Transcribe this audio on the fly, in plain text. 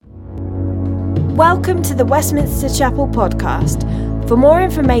Welcome to the Westminster Chapel podcast. For more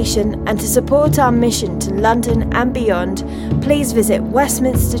information and to support our mission to London and beyond, please visit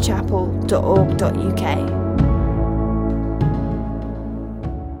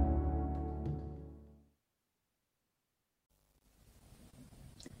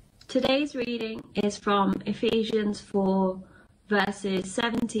Today's reading is from Ephesians 4, verses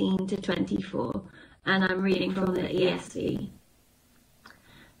 17 to 24, and I'm reading from the ESV.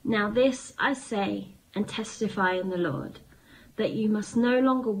 Now this I say and testify in the Lord, that you must no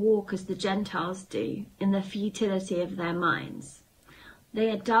longer walk as the Gentiles do in the futility of their minds. They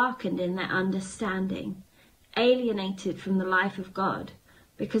are darkened in their understanding, alienated from the life of God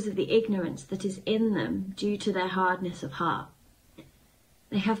because of the ignorance that is in them due to their hardness of heart.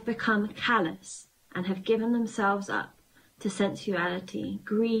 They have become callous and have given themselves up to sensuality,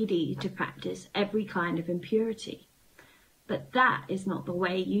 greedy to practice every kind of impurity. But that is not the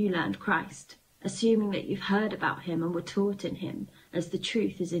way you learned Christ, assuming that you've heard about him and were taught in him, as the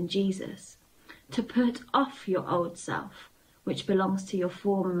truth is in Jesus, to put off your old self, which belongs to your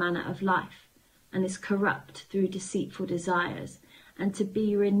former manner of life, and is corrupt through deceitful desires, and to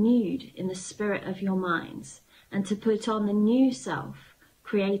be renewed in the spirit of your minds, and to put on the new self,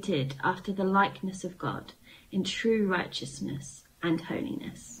 created after the likeness of God, in true righteousness and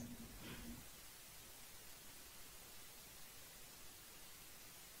holiness.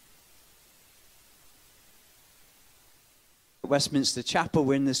 Westminster Chapel,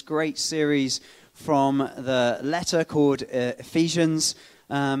 we're in this great series from the letter called Ephesians.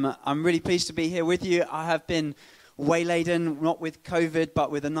 I'm really pleased to be here with you. I have been wayladen, not with COVID,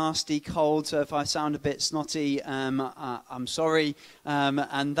 but with a nasty cold. So if I sound a bit snotty, I'm sorry.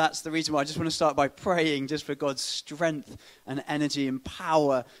 And that's the reason why I just want to start by praying just for God's strength and energy and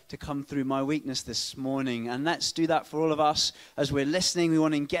power to come through my weakness this morning. And let's do that for all of us as we're listening. We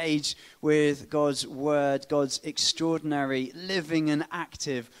want to engage with God's word, God's extraordinary, living and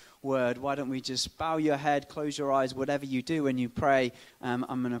active word. Why don't we just bow your head, close your eyes, whatever you do when you pray. I'm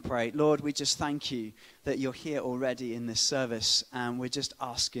going to pray. Lord, we just thank you that you're here already in this service, and we're just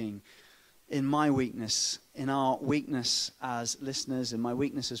asking, in my weakness, in our weakness as listeners, in my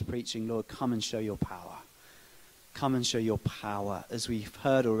weakness as preaching, Lord, come and show your power. Come and show your power, as we've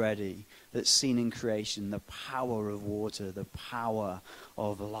heard already, that's seen in creation, the power of water, the power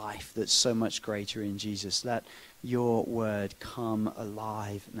of life that's so much greater in Jesus. Let your word come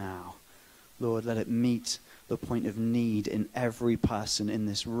alive now. Lord, let it meet the point of need in every person in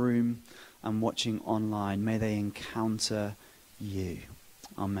this room and watching online. May they encounter you.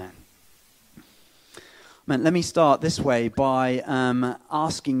 Amen. Let me start this way by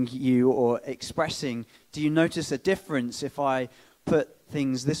asking you or expressing, do you notice a difference if I put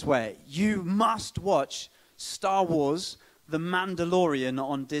things this way? You must watch Star Wars: The Mandalorian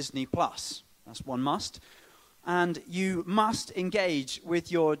on Disney+. That's one must. And you must engage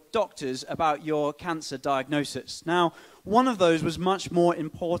with your doctors about your cancer diagnosis. Now, one of those was much more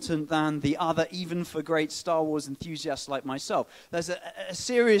important than the other, even for great Star Wars enthusiasts like myself. There's a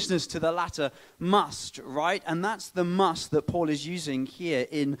seriousness to the latter must, right? And that's the must that Paul is using here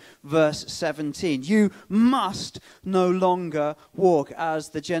in verse 17. You must no longer walk as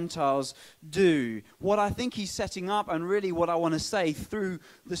the Gentiles do. What I think he's setting up, and really what I want to say through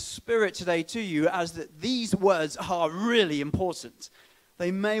the Spirit today to you, as that these words are really important. They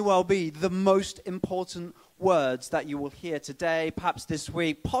may well be the most important words that you will hear today, perhaps this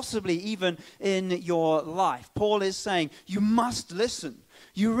week, possibly even in your life. Paul is saying, you must listen.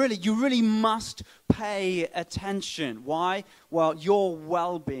 You really must pay attention. Why? Well, your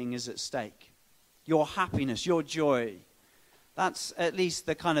well-being is at stake. Your happiness, your joy. That's at least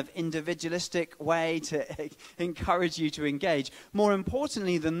the kind of individualistic way to encourage you to engage. More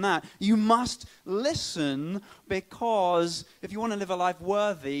importantly than that, you must listen, because if you want to live a life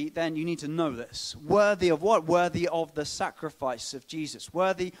worthy, then you need to know this. Worthy of what? Worthy of the sacrifice of Jesus.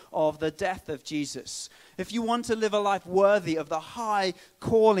 Worthy of the death of Jesus. If you want to live a life worthy of the high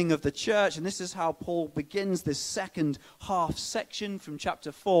calling of the church, and this is how Paul begins this second half section from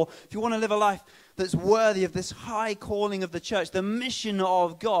chapter 4. If you want to live a life that's worthy of this high calling of the church, the mission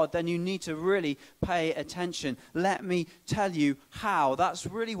of God, then you need to really pay attention. Let me tell you how. That's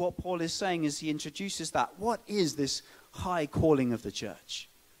really what Paul is saying as he introduces that. What is this high calling of the church?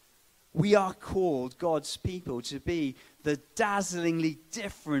 We are called, God's people, to be the dazzlingly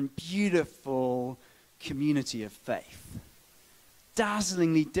different, beautiful community of faith.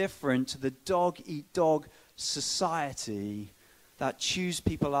 Dazzlingly different to the dog-eat-dog society that chews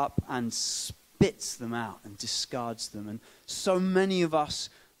people up and spits them out and discards them. And so many of us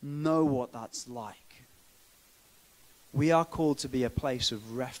know what that's like. We are called to be a place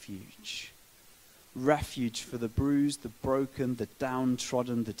of refuge, refuge for the bruised, the broken, the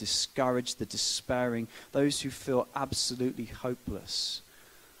downtrodden, the discouraged, the despairing, those who feel absolutely hopeless.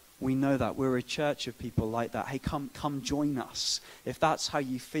 We know that. We're a church of people like that. Hey, come join us. If that's how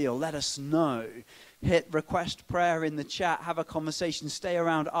you feel, let us know. Hit request prayer in the chat, have a conversation, stay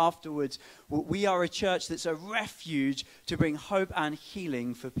around afterwards. We are a church that's a refuge to bring hope and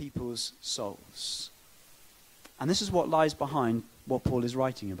healing for people's souls. And this is what lies behind what Paul is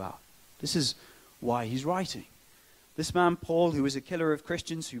writing about. This is why he's writing. This man, Paul, who is a killer of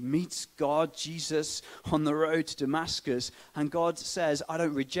Christians, who meets God, Jesus, on the road to Damascus, and God says, I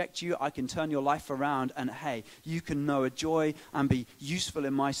don't reject you, I can turn your life around, and hey, you can know a joy and be useful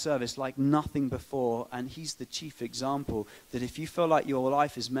in my service like nothing before. And he's the chief example that if you feel like your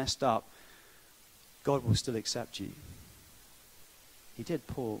life is messed up, God will still accept you. He did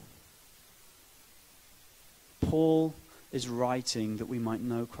Paul. Paul is writing that we might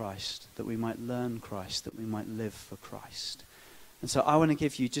know Christ, that we might learn Christ, that we might live for Christ. And so I want to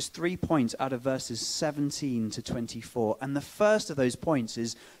give you just 3 points out of verses 17 to 24. And the first of those points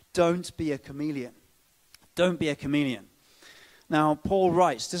is, don't be a chameleon. Don't be a chameleon. Now, Paul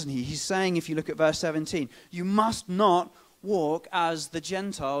writes, doesn't he? He's saying, if you look at verse 17, you must not walk as the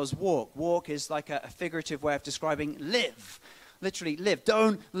Gentiles walk. Walk is like a figurative way of describing live. Literally live.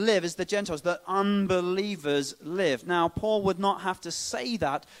 Don't live as the Gentiles, the unbelievers live. Now, Paul would not have to say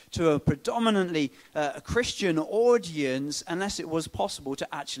that to a predominantly a Christian audience unless it was possible to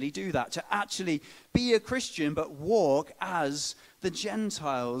actually do that, to actually be a Christian but walk as the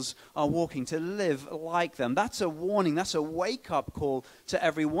Gentiles are walking, to live like them. That's a warning. That's a wake-up call to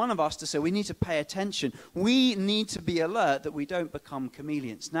every one of us to say we need to pay attention. We need to be alert that we don't become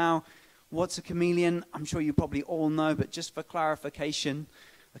chameleons. Now, what's a chameleon? I'm sure you probably all know, but just for clarification,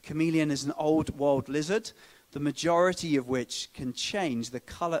 a chameleon is an old world lizard, the majority of which can change the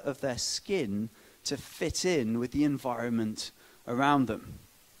color of their skin to fit in with the environment around them.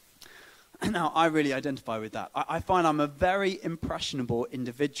 Now, I really identify with that. I find I'm a very impressionable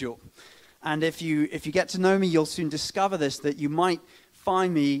individual. And if you get to know me, you'll soon discover this, that you might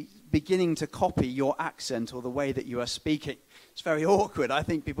find me beginning to copy your accent or the way that you are speaking. It's very awkward. I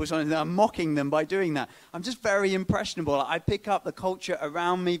think people sometimes are mocking them by doing that. I'm just very impressionable. I pick up the culture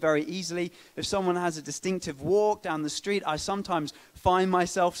around me very easily. If someone has a distinctive walk down the street, I sometimes find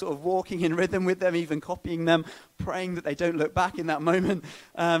myself sort of walking in rhythm with them, even copying them, praying that they don't look back in that moment.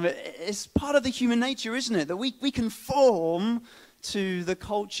 It's part of the human nature, isn't it? That we conform to the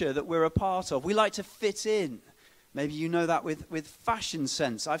culture that we're a part of. We like to fit in. Maybe you know that with fashion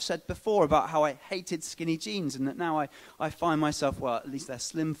sense. I've said before about how I hated skinny jeans and that now I find myself, well, at least they're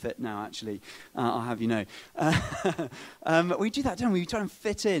slim fit now, actually. I'll have you know. We do that, don't we? We try and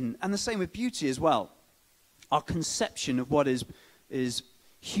fit in. And the same with beauty as well. Our conception of what is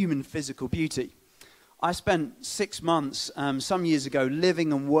human physical beauty. I spent 6 months some years ago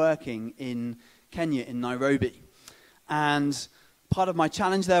living and working in Kenya, in Nairobi. And part of my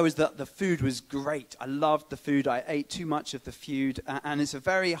challenge there was that the food was great. I loved the food. I ate too much of the food, and it's a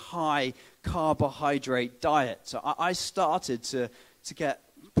very high carbohydrate diet. So I started to get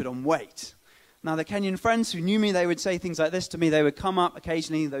put on weight. Now, the Kenyan friends who knew me, they would say things like this to me. They would come up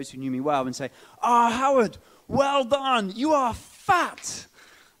occasionally, those who knew me well, and say, Howard, well done. You are fat.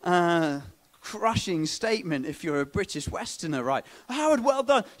 Crushing statement if you're a British Westerner, right? Howard, well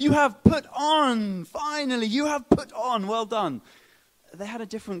done. You have put on. Finally, you have put on. Well done. They had a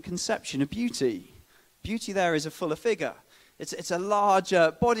different conception of beauty. Beauty there is a fuller figure. It's a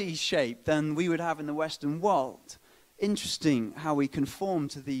larger body shape than we would have in the Western world. Interesting how we conform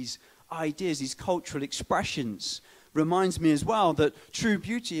to these ideas, these cultural expressions. Reminds me as well that true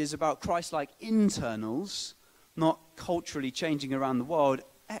beauty is about Christ-like internals, not culturally changing around the world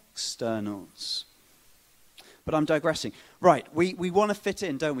externals. But I'm digressing. Right, we want to fit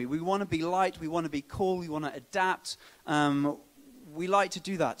in, don't we? We want to be light, we want to be cool, we want to adapt. We like to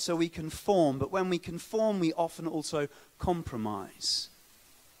do that, so we conform. But when we conform, we often also compromise.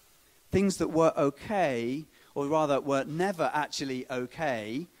 Things that were okay, or rather were never actually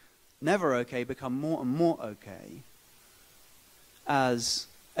okay, become more and more okay as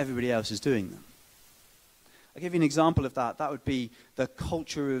everybody else is doing them. I'll give you an example of that. That would be the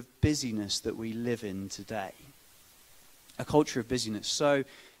culture of busyness that we live in today. A culture of busyness. So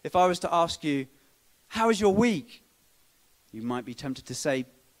if I was to ask you, how was your week? You might be tempted to say,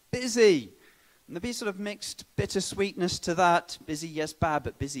 busy. And there'd be sort of mixed bittersweetness to that. Busy, yes, bad,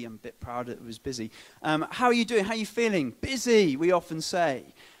 but busy. I'm a bit proud that it was busy. How are you doing? How are you feeling? Busy, we often say.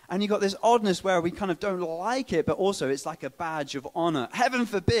 And you've got this oddness where we kind of don't like it, but also it's like a badge of honor. Heaven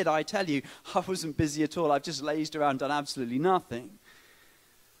forbid, I tell you, I wasn't busy at all. I've just lazed around, done absolutely nothing.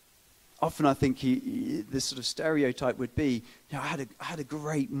 often I think this sort of stereotype would be, I had a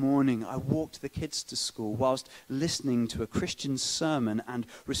great morning. I walked the kids to school whilst listening to a Christian sermon and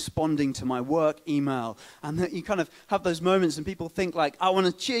responding to my work email. And that you kind of have those moments and people think like, I want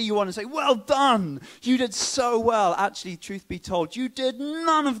to cheer you on and say, well done, you did so well. Actually, truth be told, you did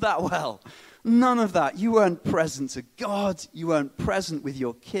none of that well. None of that. You weren't present to God. You weren't present with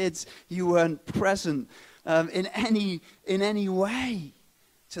your kids. You weren't present in any way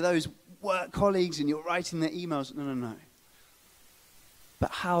to those work colleagues, and you're writing their emails. No. But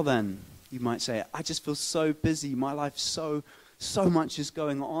how then, you might say, I just feel so busy. My life, so much is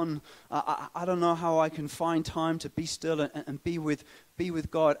going on. I don't know how I can find time to be still and be with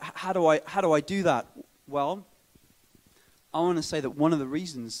God. How do I do that? Well, I want to say that one of the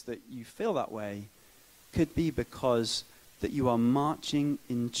reasons that you feel that way could be because that you are marching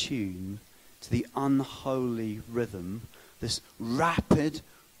in tune to the unholy rhythm, this rapid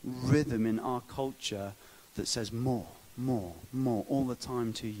rhythm in our culture that says more all the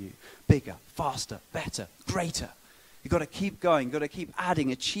time to you. Bigger, faster, better, greater. You've got to keep going. You've got to keep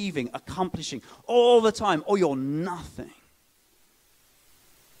adding, achieving, accomplishing all the time, or you're nothing.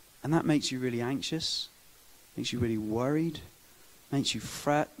 And that makes you really anxious, makes you really worried, makes you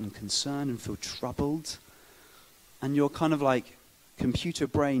fret and concerned and feel troubled. And you're kind of like computer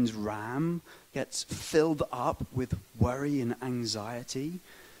brain's RAM gets filled up with worry and anxiety.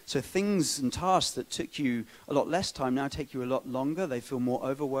 So things and tasks that took you a lot less time now take you a lot longer. They feel more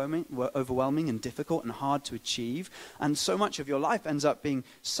overwhelming and difficult and hard to achieve. And so much of your life ends up being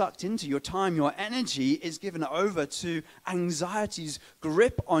sucked into your time. Your energy is given over to anxiety's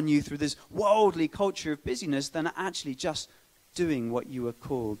grip on you through this worldly culture of busyness than actually just doing what you were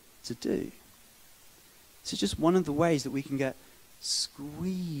called to do. So just one of the ways that we can get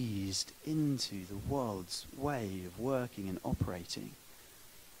squeezed into the world's way of working and operating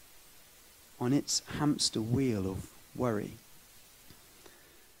on its hamster wheel of worry.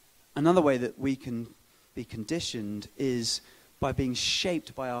 Another way that we can be conditioned is by being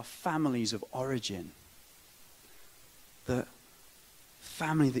shaped by our families of origin. The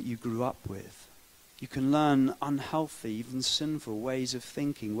family that you grew up with. You can learn unhealthy, even sinful ways of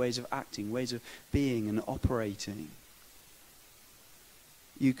thinking, ways of acting, ways of being and operating.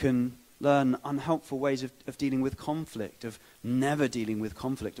 You can learn unhelpful ways of dealing with conflict, of never dealing with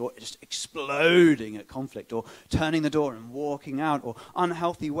conflict, or just exploding at conflict, or turning the door and walking out, or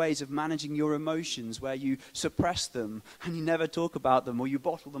unhealthy ways of managing your emotions where you suppress them and you never talk about them, or you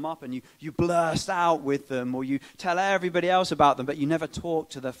bottle them up and you blurt out with them, or you tell everybody else about them, but you never talk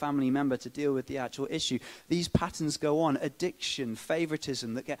to the family member to deal with the actual issue. These patterns go on. Addiction,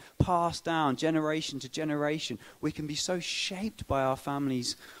 favoritism that get passed down generation to generation. We can be so shaped by our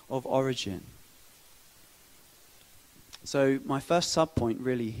families of origin. So my first sub-point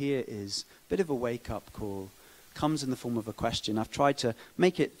really here is a bit of a wake-up call. Comes in the form of a question. I've tried to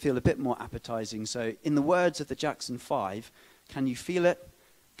make it feel a bit more appetizing. So in the words of the Jackson 5, can you feel it?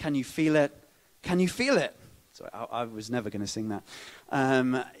 Can you feel it? Can you feel it? Sorry, I was never going to sing that.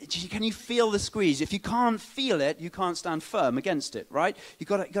 Can you feel the squeeze? If you can't feel it, you can't stand firm against it, right? You've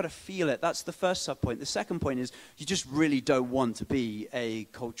got to feel it. That's the first sub-point. The second point is you just really don't want to be a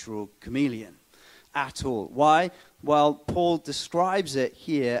cultural chameleon at all. Why? Well, Paul describes it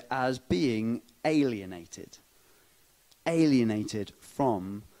here as being alienated. Alienated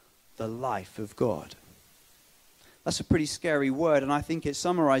from the life of God. That's a pretty scary word, and I think it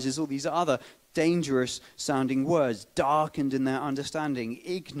summarizes all these other dangerous sounding words. Darkened in their understanding,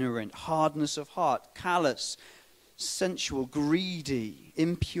 ignorant, hardness of heart, callous, sensual, greedy,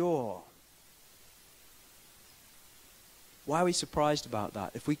 impure. Why are we surprised about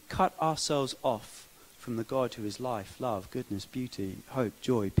that? If we cut ourselves off from the God who is life, love, goodness, beauty, hope,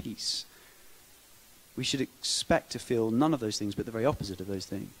 joy, peace, we should expect to feel none of those things, but the very opposite of those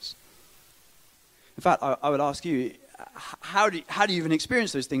things. In fact, I would ask you, how do you even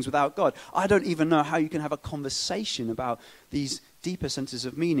experience those things without God? I don't even know how you can have a conversation about these deeper senses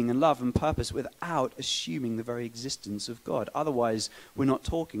of meaning and love and purpose without assuming the very existence of God. Otherwise, we're not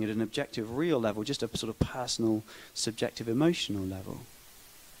talking at an objective, real level, just a sort of personal, subjective, emotional level.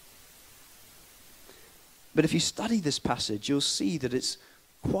 But if you study this passage, you'll see that it's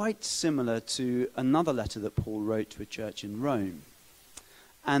quite similar to another letter that Paul wrote to a church in Rome.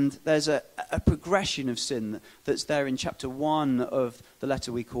 And there's a progression of sin that's there in chapter 1 of the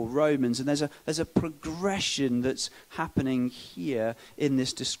letter we call Romans. And there's a progression that's happening here in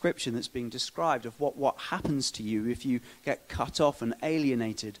this description that's being described of what happens to you if you get cut off and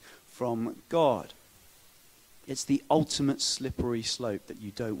alienated from God. It's the ultimate slippery slope that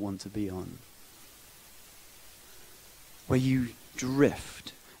you don't want to be on, where you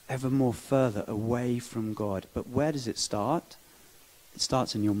drift ever more further away from God. But where does it start? It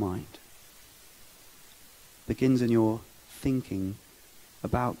starts in your mind. It begins in your thinking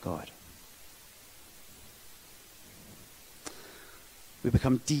about God. We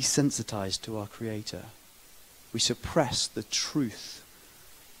become desensitized to our Creator. We suppress the truth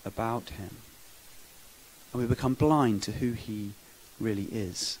about him. And we become blind to who he really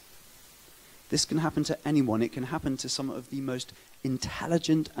is. This can happen to anyone. It can happen to some of the most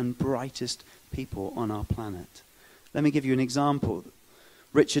intelligent and brightest people on our planet. Let me give you an example.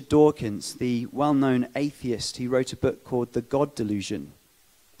 Richard Dawkins, the well-known atheist, he wrote a book called The God Delusion.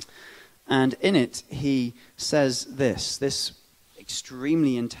 And in it, he says this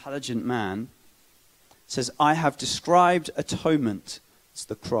extremely intelligent man says, "I have described atonement," it's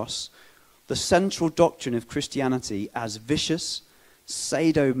the cross, "the central doctrine of Christianity, as vicious,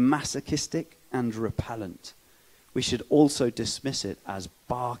 sadomasochistic, and repellent. We should also dismiss it as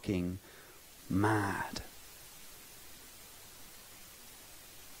barking mad."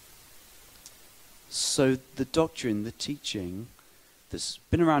 So the doctrine, the teaching that's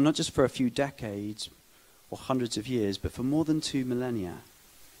been around not just for a few decades or hundreds of years, but for more than 2 millennia,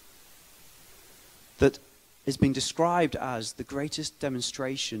 that is being described as the greatest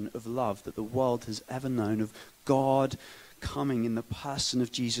demonstration of love that the world has ever known, of God coming in the person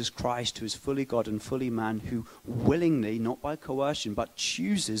of Jesus Christ, who is fully God and fully man, who willingly, not by coercion, but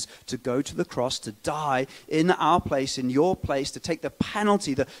chooses to go to the cross, to die in our place, in your place, to take the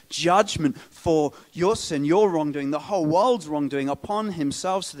penalty, the judgment for your sin, your wrongdoing, the whole world's wrongdoing upon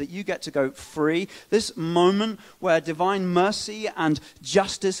himself, so that you get to go free. This moment where divine mercy and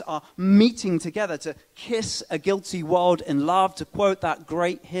justice are meeting together to kiss a guilty world in love, to quote that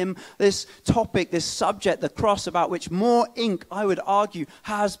great hymn. This topic, this subject, the cross, about which more ink, I would argue,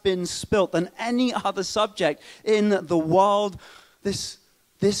 has been spilt than any other subject in the world. This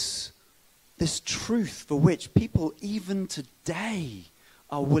truth for which people even today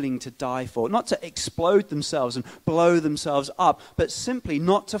are willing to die for. Not to explode themselves and blow themselves up, but simply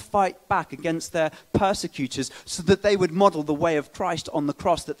not to fight back against their persecutors, so that they would model the way of Christ on the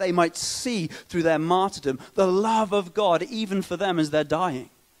cross, that they might see through their martyrdom the love of God even for them as they're dying.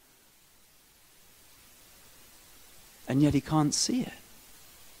 And yet he can't see it.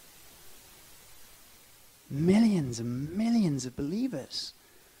 Millions and millions of believers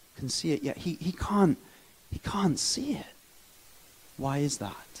can see it, yet he can't see it. Why is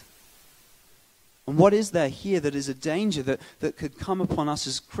that? And what is there here that is a danger that could come upon us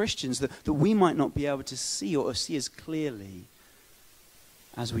as Christians, that we might not be able to see, or see as clearly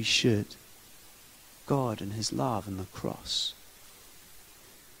as we should? God and his love and the cross.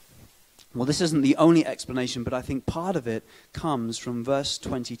 Well, this isn't the only explanation, but I think part of it comes from verse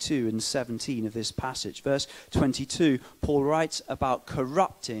 22 and 17 of this passage. Verse 22, Paul writes about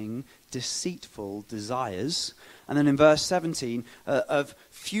corrupting, deceitful desires. And then in verse 17, of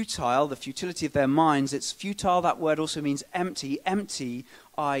futile, the futility of their minds. It's futile, that word also means empty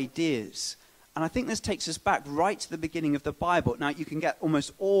ideas. And I think this takes us back right to the beginning of the Bible. Now, you can get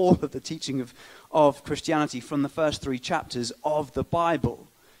almost all of the teaching of Christianity from the first 3 chapters of the Bible.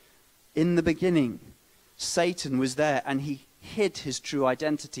 In the beginning, Satan was there, and he hid his true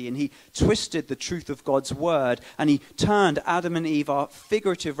identity, and he twisted the truth of God's word, and he turned Adam and Eve, our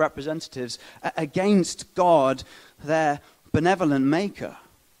figurative representatives, against God, their benevolent maker.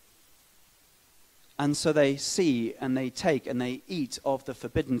 And so they see and they take and they eat of the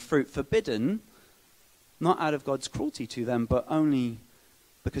forbidden fruit. Forbidden, not out of God's cruelty to them, but only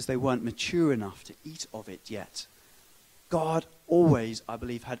because they weren't mature enough to eat of it yet. God always, I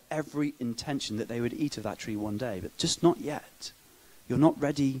believe, had every intention that they would eat of that tree one day, but just not yet. You're not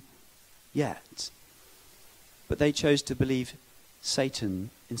ready yet. But they chose to believe Satan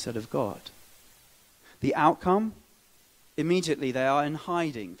instead of God. The outcome? Immediately they are in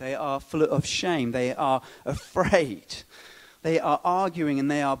hiding. They are full of shame. They are afraid. They are arguing and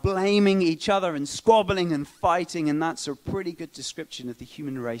they are blaming each other and squabbling and fighting, and that's a pretty good description of the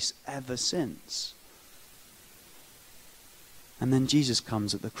human race ever since. And then Jesus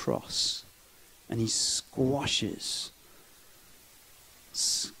comes at the cross, and he crushes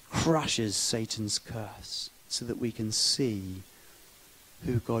Satan's curse, so that we can see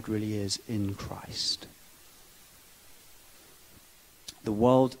who God really is in Christ. The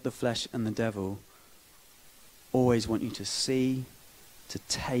world, the flesh, and the devil always want you to see, to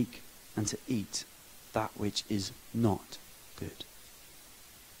take, and to eat that which is not good.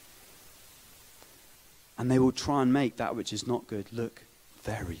 And they will try and make that which is not good look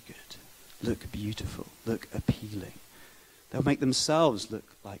very good, look beautiful, look appealing. They'll make themselves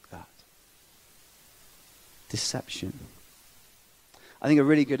look like that. Deception. I think a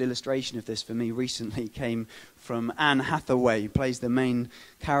really good illustration of this for me recently came from Anne Hathaway, who plays the main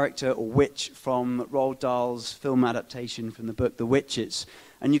character or witch from Roald Dahl's film adaptation from the book The Witches.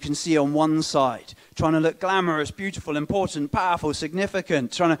 And you can see on one side, trying to look glamorous, beautiful, important, powerful,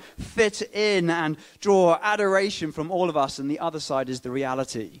 significant, trying to fit in and draw adoration from all of us. And the other side is the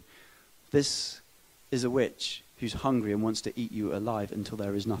reality. This is a witch who's hungry and wants to eat you alive until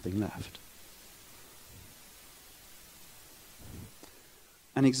there is nothing left.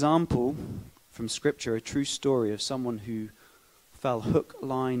 An example from Scripture, a true story of someone who fell hook,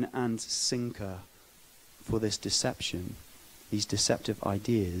 line, and sinker for this deception, these deceptive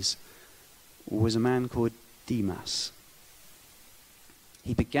ideas, was a man called Demas.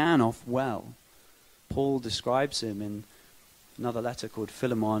 He began off well. Paul describes him in another letter called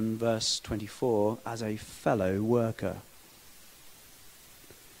Philemon, verse 24, as a fellow worker.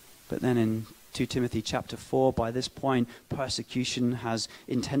 But then in 2 Timothy chapter 4, by this point, persecution has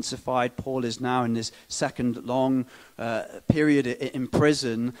intensified. Paul is now in this second long period in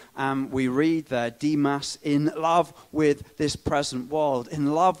prison. And we read there, Demas, in love with this present world,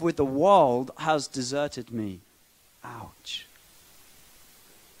 in love with the world, has deserted me. Ouch.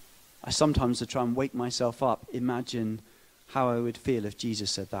 I sometimes, to try and wake myself up, imagine how I would feel if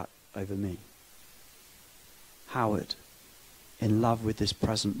Jesus said that over me. Howard, in love with this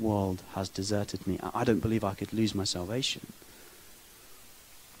present world, has deserted me. I don't believe I could lose my salvation,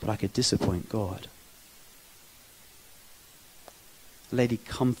 but I could disappoint God. Lady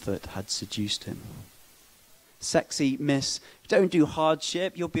Comfort had seduced him. Sexy Miss, don't do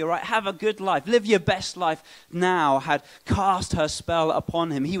hardship, you'll be all right. Have a good life. Live your best life now, had cast her spell upon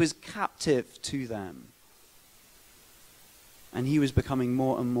him. He was captive to them. And he was becoming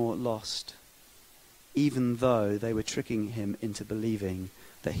more and more lost, even though they were tricking him into believing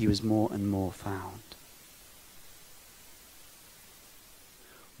that he was more and more found.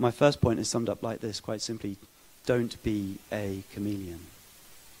 My first point is summed up like this, quite simply. Don't be a chameleon.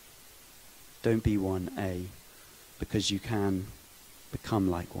 Don't be one, because you can become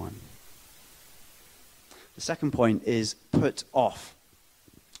like one. The second point is put off.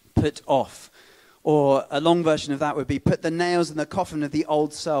 Put off. Or a long version of that would be put the nails in the coffin of the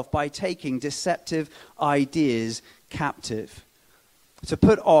old self by taking deceptive ideas captive. To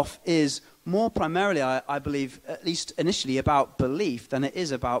put off is more primarily, I believe, at least initially, about belief than it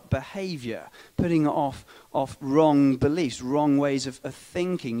is about behavior. Putting off wrong beliefs, wrong ways of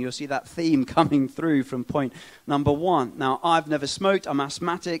thinking. You'll see that theme coming through from point number 1. Now, I've never smoked. I'm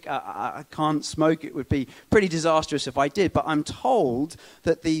asthmatic. I can't smoke. It would be pretty disastrous if I did. But I'm told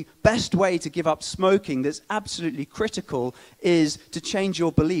that the best way to give up smoking that's absolutely critical is to change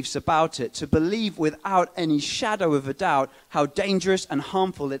your beliefs about it. To believe without any shadow of a doubt how dangerous and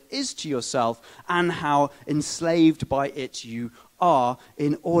harmful it is to yourself and how enslaved by it you are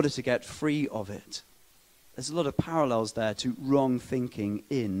in order to get free of it. There's a lot of parallels there to wrong thinking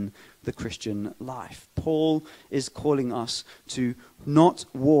in the Christian life. Paul is calling us to not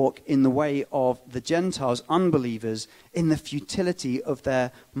walk in the way of the Gentiles, unbelievers, in the futility of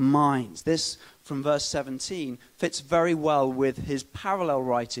their minds. This, from verse 17, fits very well with his parallel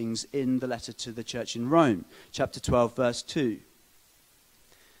writings in the letter to the church in Rome, chapter 12, verse 2.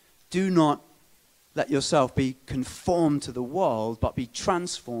 Do not let yourself be conformed to the world, but be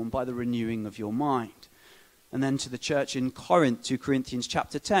transformed by the renewing of your mind. And then to the church in Corinth, 2 Corinthians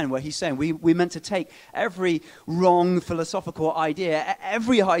chapter 10, where he's saying we're meant to take every wrong philosophical idea,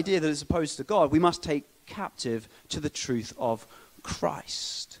 every idea that is opposed to God, we must take captive to the truth of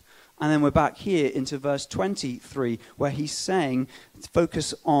Christ. And then we're back here into verse 23, where he's saying,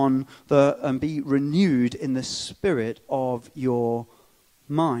 focus on and be renewed in the spirit of your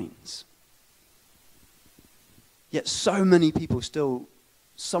minds. Yet so many people still,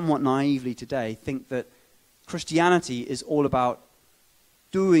 somewhat naively today, think that Christianity is all about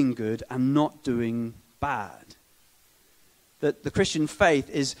doing good and not doing bad. That the Christian faith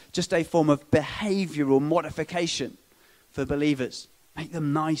is just a form of behavioral modification for believers. Make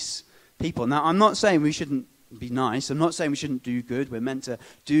them nice people. Now, I'm not saying we shouldn't be nice. I'm not saying we shouldn't do good. We're meant to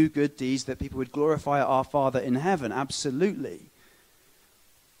do good deeds that people would glorify our Father in heaven. Absolutely.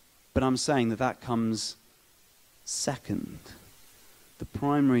 But I'm saying that comes second. The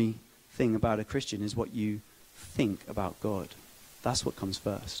primary thing about a Christian is what you think about God. That's what comes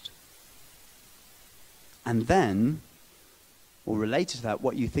first. And then, or related to that,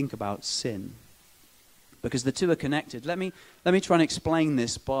 what you think about sin. Because the two are connected. Let me try and explain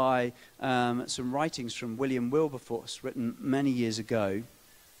this by some writings from William Wilberforce, written many years ago.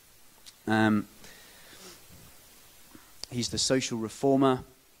 He's the social reformer.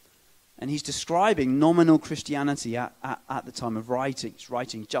 And he's describing nominal Christianity at the time of writing. He's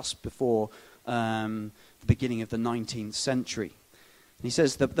writing just before the beginning of the 19th century. And he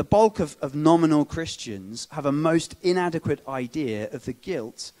says that the bulk of nominal Christians have a most inadequate idea of the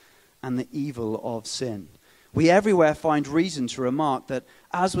guilt and the evil of sin. We everywhere find reason to remark that,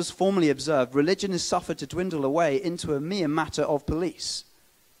 as was formerly observed, religion is suffered to dwindle away into a mere matter of police.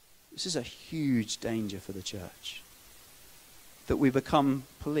 This is a huge danger for the church, that we become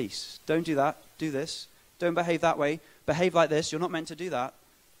police. Don't do that, do this. Don't behave that way, behave like this. You're not meant to do that.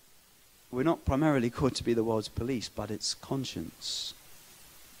 We're not primarily called to be the world's police, but it's conscience.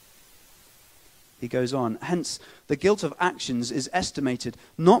 He goes on, hence the guilt of actions is estimated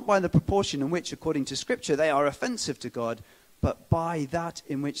not by the proportion in which, according to Scripture, they are offensive to God, but by that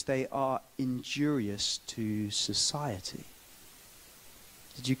in which they are injurious to society.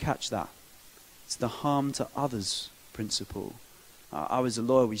 Did you catch that? It's the harm to others principle. I was a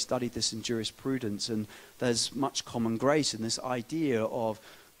lawyer, we studied this in jurisprudence, and there's much common grace in this idea of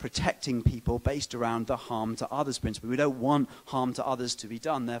protecting people based around the harm to others principle. We don't want harm to others to be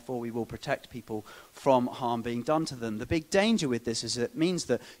done, therefore we will protect people from harm being done to them. The big danger with this is it means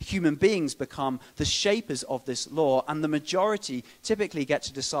that human beings become the shapers of this law, and the majority typically get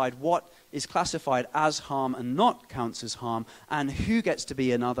to decide what is classified as harm and not counts as harm, and who gets to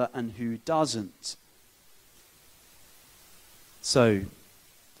be another and who doesn't. So,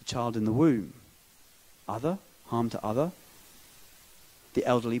 the child in the womb, other, harm to other. The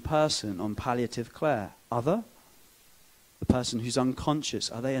elderly person on palliative care, other. The person who's unconscious,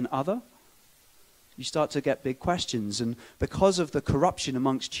 are they an other? You start to get big questions, and because of the corruption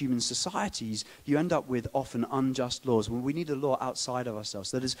amongst human societies, you end up with often unjust laws. Well, we need a law outside of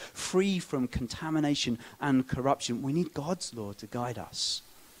ourselves that is free from contamination and corruption. We need God's law to guide us.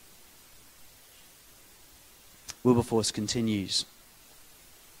 Wilberforce continues.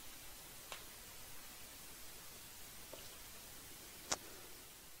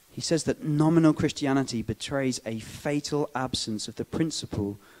 He says that nominal Christianity betrays a fatal absence of the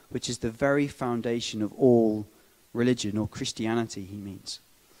principle which is the very foundation of all religion, or Christianity, he means.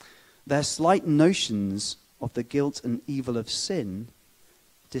 Their slight notions of the guilt and evil of sin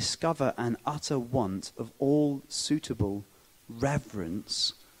discover an utter want of all suitable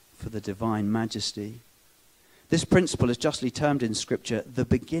reverence for the divine majesty. This principle is justly termed in Scripture the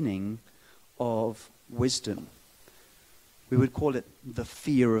beginning of wisdom. We would call it the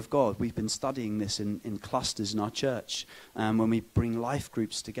fear of God. We've been studying this in clusters in our church when we bring life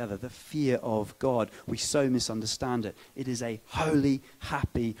groups together. The fear of God. We so misunderstand it. It is a holy,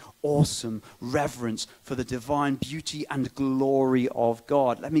 happy, awesome reverence for the divine beauty and glory of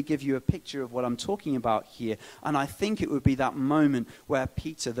God. Let me give you a picture of what I'm talking about here. And I think it would be that moment where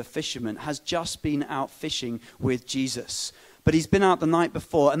Peter, the fisherman, has just been out fishing with Jesus. But he's been out the night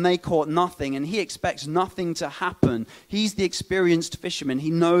before and they caught nothing, and he expects nothing to happen. He's the experienced fisherman. He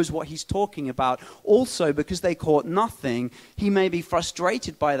knows what he's talking about. Also, because they caught nothing, he may be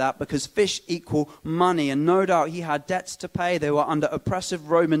frustrated by that because fish equal money. And no doubt he had debts to pay. They were under oppressive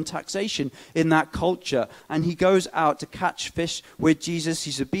Roman taxation in that culture. And he goes out to catch fish with Jesus.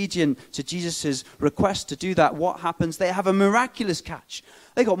 He's obedient to Jesus' request to do that. What happens? They have a miraculous catch.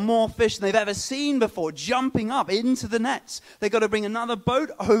 They got more fish than they've ever seen before, jumping up into the nets. They've got to bring another boat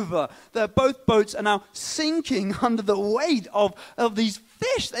over. Both boats are now sinking under the weight of these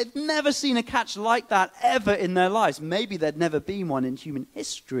fish. They've never seen a catch like that ever in their lives. Maybe there'd never been one in human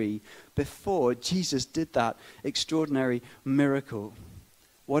history before Jesus did that extraordinary miracle.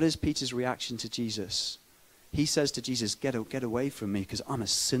 What is Peter's reaction to Jesus? He says to Jesus, get away from me because I'm a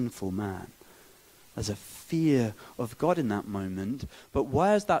sinful man. There's a fear of God in that moment. But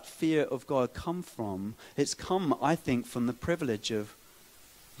where's that fear of God come from? It's come, I think, from the privilege of,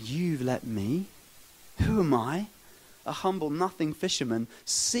 you've let me, who am I, a humble nothing fisherman,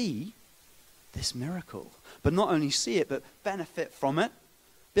 see this miracle. But not only see it, but benefit from it.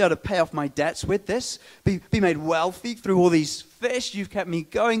 Be able to pay off my debts with this. Be made wealthy through all these fish. You've kept me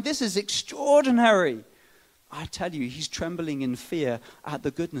going. This is extraordinary. I tell you, he's trembling in fear at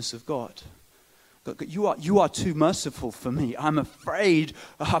the goodness of God. You are too merciful for me. I'm afraid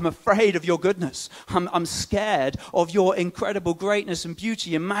of your goodness. I'm scared of your incredible greatness and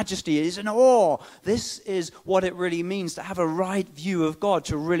beauty and majesty. It is in awe. This is what it really means to have a right view of God,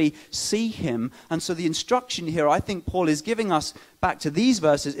 to really see him. And so the instruction here, I think Paul is giving us back to these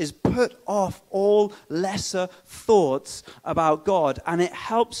verses, is put off all lesser thoughts about God. And it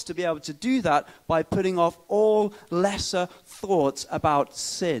helps to be able to do that by putting off all lesser thoughts about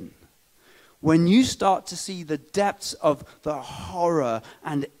sin. When you start to see the depths of the horror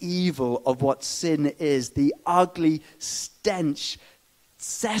and evil of what sin is, the ugly stench,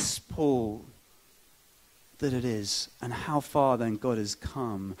 cesspool that it is, and how far then God has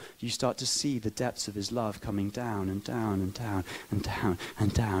come, you start to see the depths of his love coming down and down and down and down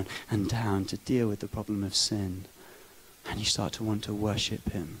and down and down to deal with the problem of sin. And you start to want to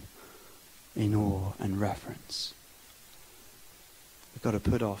worship him in awe and reverence. We've got to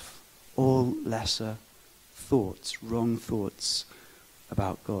put off all lesser thoughts, wrong thoughts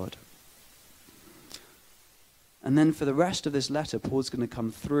about God. And then for the rest of this letter, Paul's going to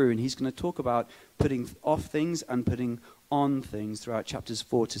come through and he's going to talk about putting off things and putting on things throughout chapters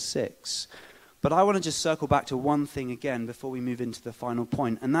 4 to 6. But I want to just circle back to one thing again before we move into the final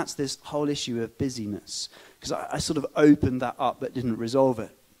point, and that's this whole issue of busyness. Because I sort of opened that up but didn't resolve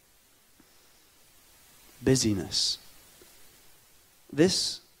it. Busyness.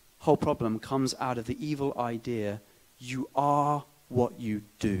 This whole problem comes out of the evil idea, you are what you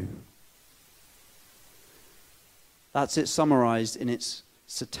do. That's it summarized in its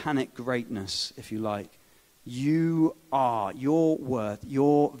satanic greatness, if you like. You are, your worth,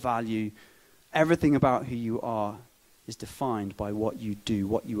 your value, everything about who you are is defined by what you do,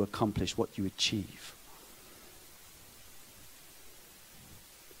 what you accomplish, what you achieve.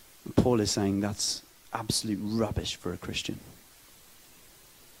 And Paul is saying that's absolute rubbish for a Christian.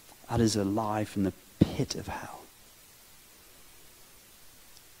 That is a lie from the pit of hell.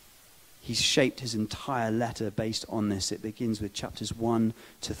 He's shaped his entire letter based on this. It begins with chapters 1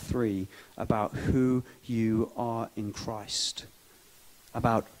 to 3 about who you are in Christ,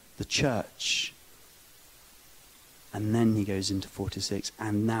 about the church. And then he goes into 4 to 6,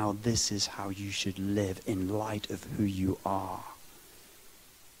 and now this is how you should live in light of who you are.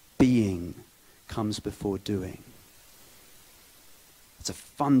 Being comes before doing. It's a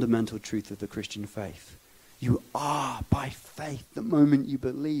fundamental truth of the Christian faith. You are, by faith, the moment you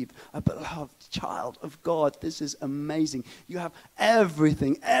believe, a beloved child of God. This is amazing. You have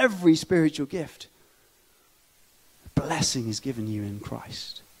everything, every spiritual gift. Blessing is given you in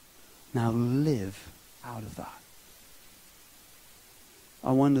Christ. Now live out of that.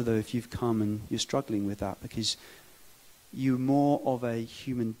 I wonder, though, if you've come and you're struggling with that because you're more of a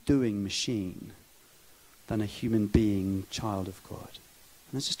human doing machine than a human being child of God.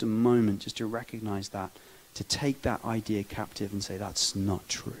 And it's just a moment just to recognize that, to take that idea captive and say, that's not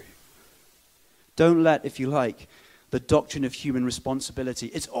true. Don't let, if you like, the doctrine of human responsibility,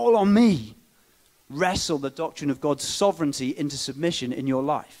 it's all on me, wrestle the doctrine of God's sovereignty into submission in your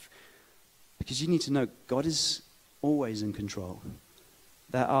life. Because you need to know God is always in control.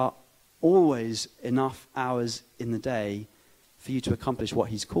 There are always enough hours in the day for you to accomplish what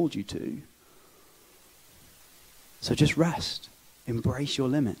he's called you to. So just rest. Embrace your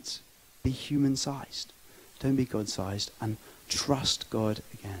limits. Be human-sized. Don't be God-sized, and trust God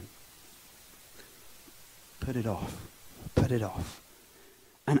again. Put it off. Put it off.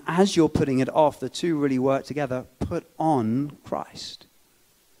 And as you're putting it off, the two really work together. Put on Christ.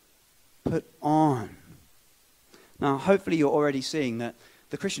 Put on. Now, hopefully you're already seeing that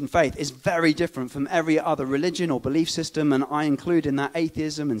the Christian faith is very different from every other religion or belief system, and I include in that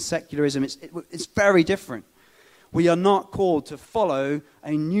atheism and secularism. It's very different. We are not called to follow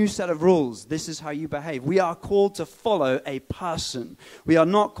a new set of rules. This is how you behave. We are called to follow a person. We are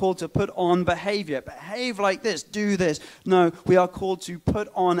not called to put on behavior. Behave like this, do this. No, we are called to put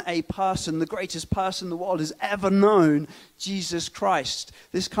on a person, the greatest person the world has ever known, Jesus Christ.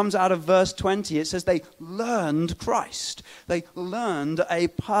 This comes out of verse 20. It says they learned Christ. They learned a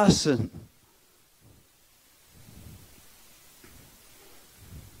person.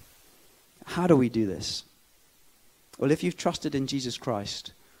 How do we do this? Well, if you've trusted in Jesus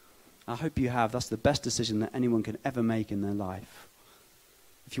Christ, I hope you have. That's the best decision that anyone can ever make in their life.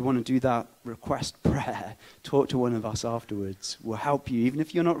 If you want to do that, request prayer. Talk to one of us afterwards. We'll help you. Even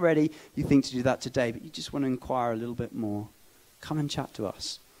if you're not ready, you think to do that today, but you just want to inquire a little bit more, come and chat to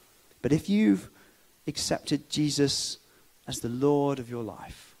us. But if you've accepted Jesus as the Lord of your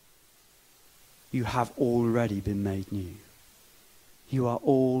life, you have already been made new. You are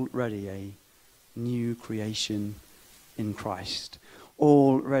already a new creation in Christ.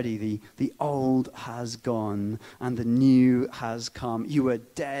 Already the old has gone and the new has come. You were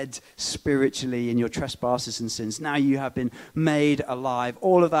dead spiritually in your trespasses and sins. Now you have been made alive.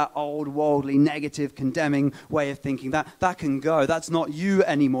 All of that old, worldly, negative, condemning way of thinking, that can go. That's not you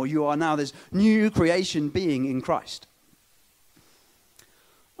anymore. You are now this new creation being in Christ.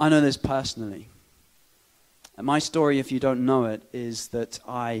 I know this personally. And my story, if you don't know it, is that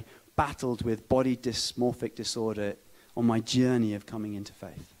I battled with body dysmorphic disorder on my journey of coming into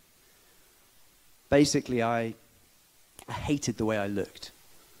faith. Basically, I hated the way I looked.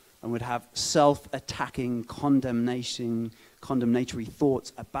 and would have self-attacking, condemnatory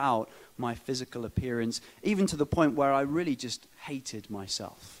thoughts about my physical appearance, even to the point where I really just hated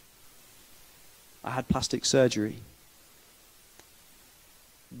myself. I had plastic surgery.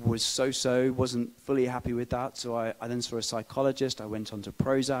 Was so-so, wasn't fully happy with that, so I then saw a psychologist. I went on to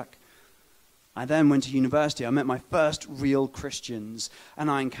Prozac. I then went to university. I met my first real Christians, and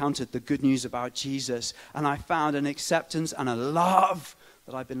I encountered the good news about Jesus, and I found an acceptance and a love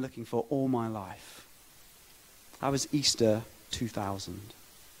that I've been looking for all my life. That was Easter 2000.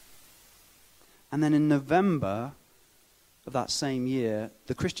 And then in November of that same year,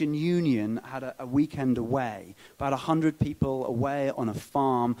 the Christian Union had a weekend away, about 100 people away on a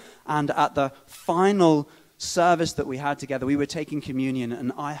farm, and at the final service that we had together, we were taking communion,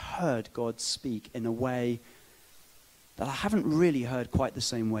 and I heard God speak in a way that I haven't really heard quite the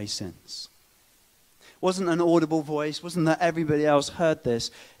same way since. It wasn't an audible voice, wasn't that everybody else heard this.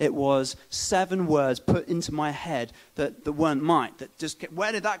 It was 7 words put into my head that weren't mine, that just kept,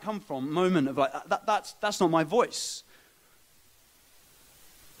 where did that come from? Moment of like, that's not my voice.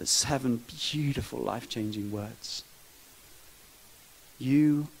 But 7 beautiful, life-changing words.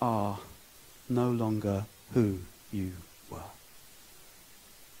 You are no longer who you were.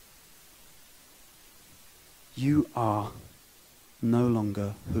 You are no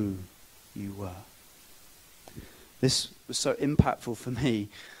longer who you were. This was so impactful for me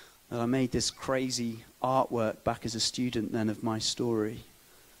that I made this crazy artwork back as a student then of my story.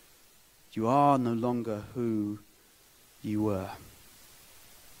 You are no longer who you were.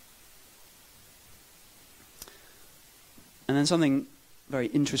 And then something very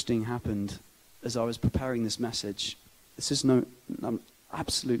interesting happened as I was preparing this message. This is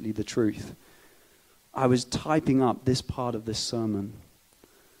absolutely the truth. I was typing up this part of this sermon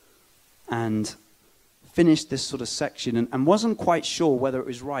and finished this sort of section and wasn't quite sure whether it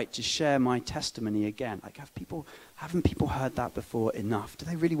was right to share my testimony again. Like, haven't people heard that before enough? Do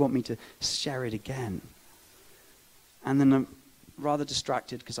they really want me to share it again? And then I'm rather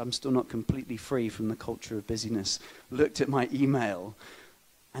distracted because I'm still not completely free from the culture of busyness. Looked at my email,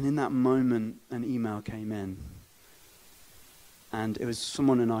 and in that moment, an email came in. And it was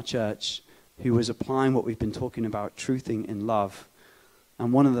someone in our church who was applying what we've been talking about, truthing in love.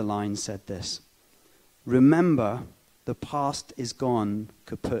 And one of the lines said this: remember, the past is gone,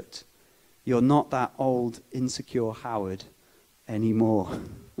 kaput. You're not that old, insecure Howard anymore.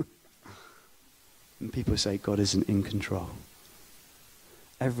 And people say God isn't in control.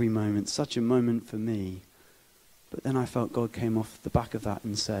 Every moment, such a moment for me. But then I felt God came off the back of that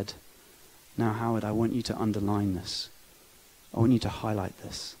and said, now Howard, I want you to underline this. I want you to highlight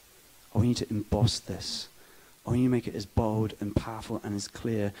this. I want you to emboss this. I want you to make it as bold and powerful and as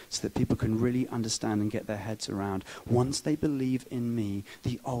clear so that people can really understand and get their heads around. Once they believe in me,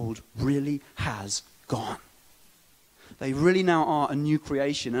 the old really has gone. They really now are a new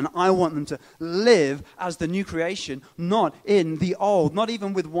creation, and I want them to live as the new creation, not in the old, not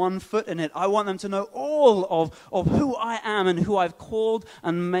even with one foot in it. I want them to know all of who I am and who I've called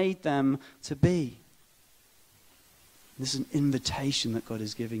and made them to be. This is an invitation that God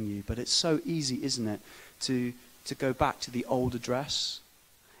is giving you, but it's so easy, isn't it, to go back to the old address,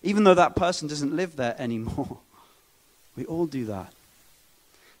 even though that person doesn't live there anymore. We all do that.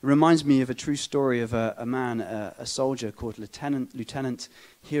 It reminds me of a true story of a man, a soldier called Lieutenant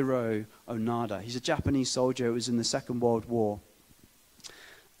Hiro Onada. He's a Japanese soldier who was in the Second World War.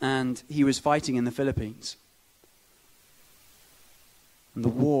 And he was fighting in the Philippines. And the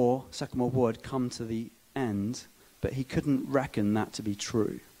war, Second World War, had come to the end, but he couldn't reckon that to be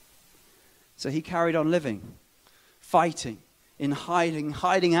true. So he carried on living, fighting, in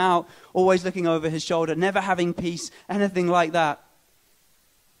hiding out, always looking over his shoulder, never having peace, anything like that,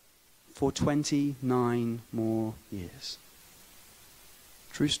 for 29 more years.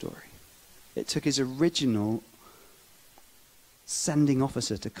 True story. It took his original sending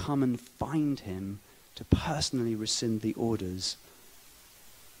officer to come and find him to personally rescind the orders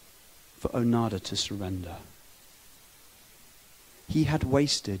for Onada to surrender. He had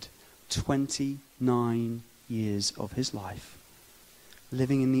wasted 29 years of his life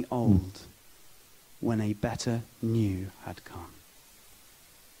living in the old when a better new had come.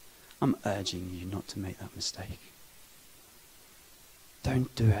 I'm urging you not to make that mistake.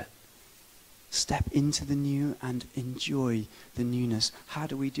 Don't do it. Step into the new and enjoy the newness. How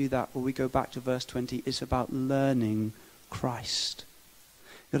do we do that? Well, we go back to verse 20. It's about learning Christ.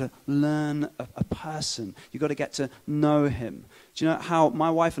 You've got to learn a person. You've got to get to know him. Do you know how my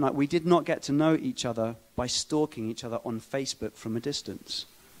wife and I, we did not get to know each other by stalking each other on Facebook from a distance?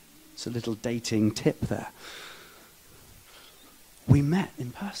 It's a little dating tip there. we met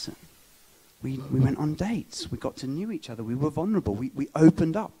in person. We went on dates. We got to know each other. We were vulnerable. We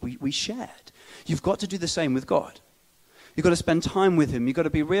opened up. We shared. You've got to do the same with God. You've got to spend time with him. You've got to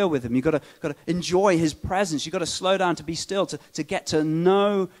be real with him. You've got to enjoy his presence. You've got to slow down, to be still, to get to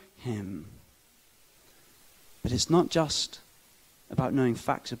know him. But it's not just about knowing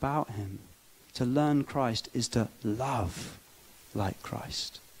facts about him. To learn Christ is to love like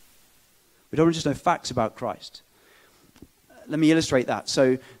Christ. We don't just know facts about Christ. Let me illustrate that.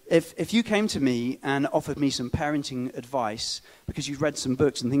 So if you came to me and offered me some parenting advice because you'd read some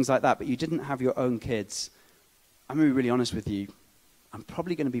books and things like that, but you didn't have your own kids, I'm going to be really honest with you. I'm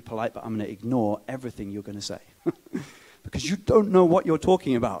probably going to be polite, but I'm going to ignore everything you're going to say because you don't know what you're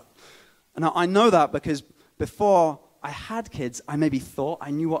talking about. And I know that because before I had kids, I maybe thought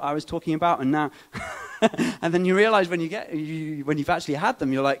I knew what I was talking about, and now, and then you realize when you've actually had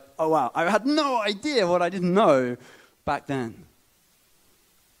them, you're like, oh wow, I had no idea what I didn't know back then.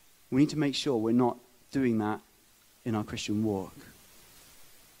 We need to make sure we're not doing that in our Christian walk.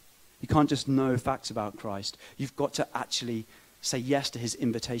 You can't just know facts about Christ. You've got to actually say yes to his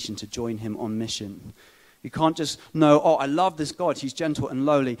invitation to join him on mission. You can't just know, oh, I love this God, he's gentle and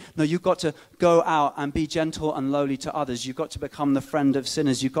lowly. No, you've got to go out and be gentle and lowly to others. You've got to become the friend of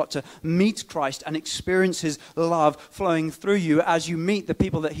sinners. You've got to meet Christ and experience his love flowing through you as you meet the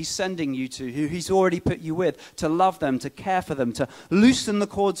people that he's sending you to, who he's already put you with, to love them, to care for them, to loosen the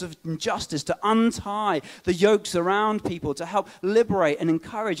cords of injustice, to untie the yokes around people, to help liberate and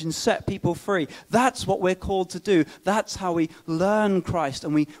encourage and set people free. That's what we're called to do. That's how we learn Christ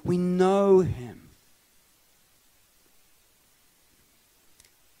and we know him.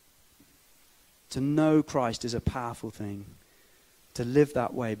 To know Christ is a powerful thing. To live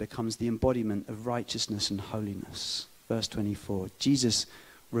that way becomes the embodiment of righteousness and holiness. Verse 24, Jesus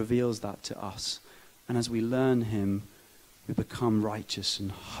reveals that to us. And as we learn him, we become righteous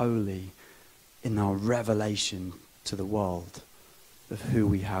and holy in our revelation to the world of who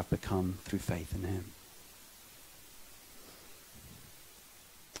we have become through faith in him.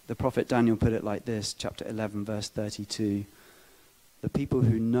 The prophet Daniel put it like this, chapter 11, verse 32. The people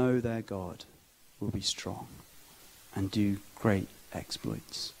who know their God will be strong and do great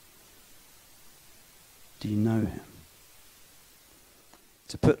exploits. Do you know him?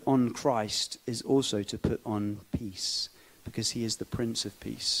 To put on Christ is also to put on peace, because he is the Prince of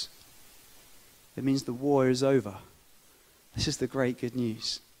Peace. It means the war is over. This is the great good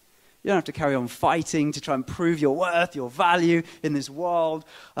news. You don't have to carry on fighting to try and prove your worth, your value in this world.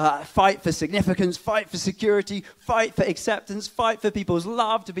 Fight for significance, fight for security, fight for acceptance, fight for people's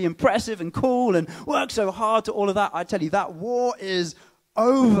love, to be impressive and cool and work so hard to all of that. I tell you, that war is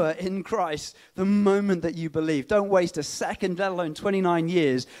over in Christ the moment that you believe. Don't waste a second, let alone 29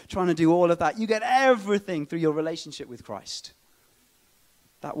 years, trying to do all of that. You get everything through your relationship with Christ.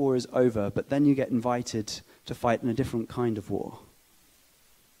 That war is over, but then you get invited to fight in a different kind of war.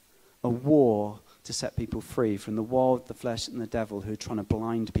 A war to set people free from the world, the flesh, and the devil who are trying to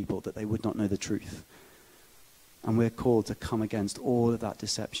blind people that they would not know the truth. And we're called to come against all of that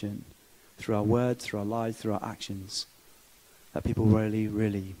deception through our words, through our lives, through our actions, that people really,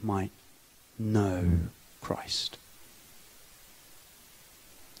 really might know Christ.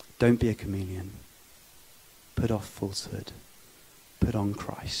 Don't be a chameleon. Put off falsehood. Put on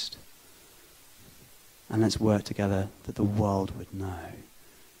Christ. And let's work together that the world would know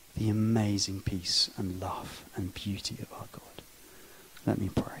the amazing peace and love and beauty of our God. Let me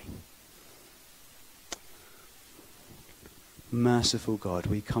pray. Merciful God,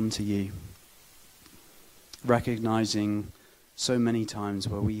 we come to you recognizing so many times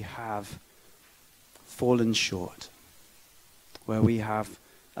where we have fallen short, where we have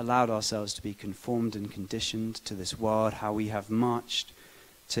allowed ourselves to be conformed and conditioned to this world, how we have marched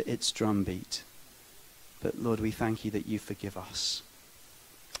to its drumbeat. But Lord, we thank you that you forgive us.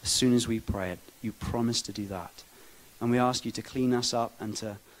 As soon as we pray it, you promise to do that. And we ask you to clean us up and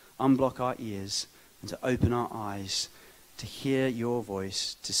to unblock our ears and to open our eyes to hear your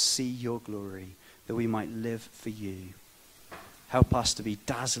voice, to see your glory, that we might live for you. Help us to be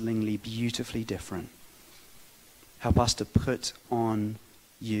dazzlingly, beautifully different. Help us to put on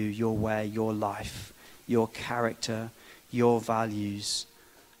you, your way, your life, your character, your values,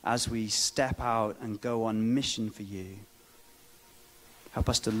 as we step out and go on mission for you. Help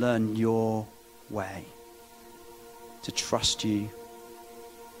us to learn your way, to trust you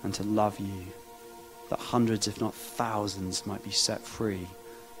and to love you, that hundreds, if not thousands, might be set free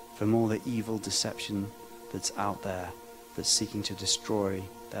from all the evil deception that's out there, that's seeking to destroy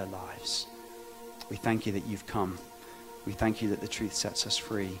their lives. We thank you that you've come. We thank you that the truth sets us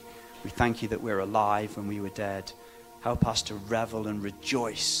free. We thank you that we're alive when we were dead. Help us to revel and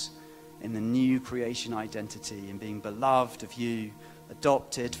rejoice in the new creation identity, in being beloved of you,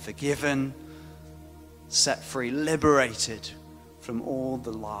 adopted, forgiven, set free, liberated from all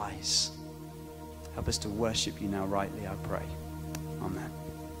the lies. Help us to worship you now rightly, I pray. Amen.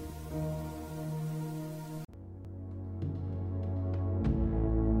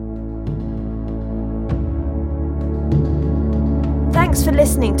 Thanks for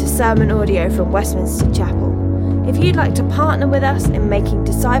listening to sermon audio from Westminster Chapel. If you'd like to partner with us in making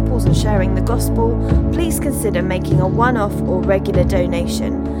disciples and sharing the gospel, please consider making a one-off or regular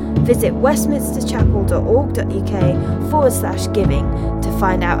donation. Visit westminsterchapel.org.uk/giving to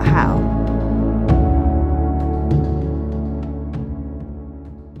find out how.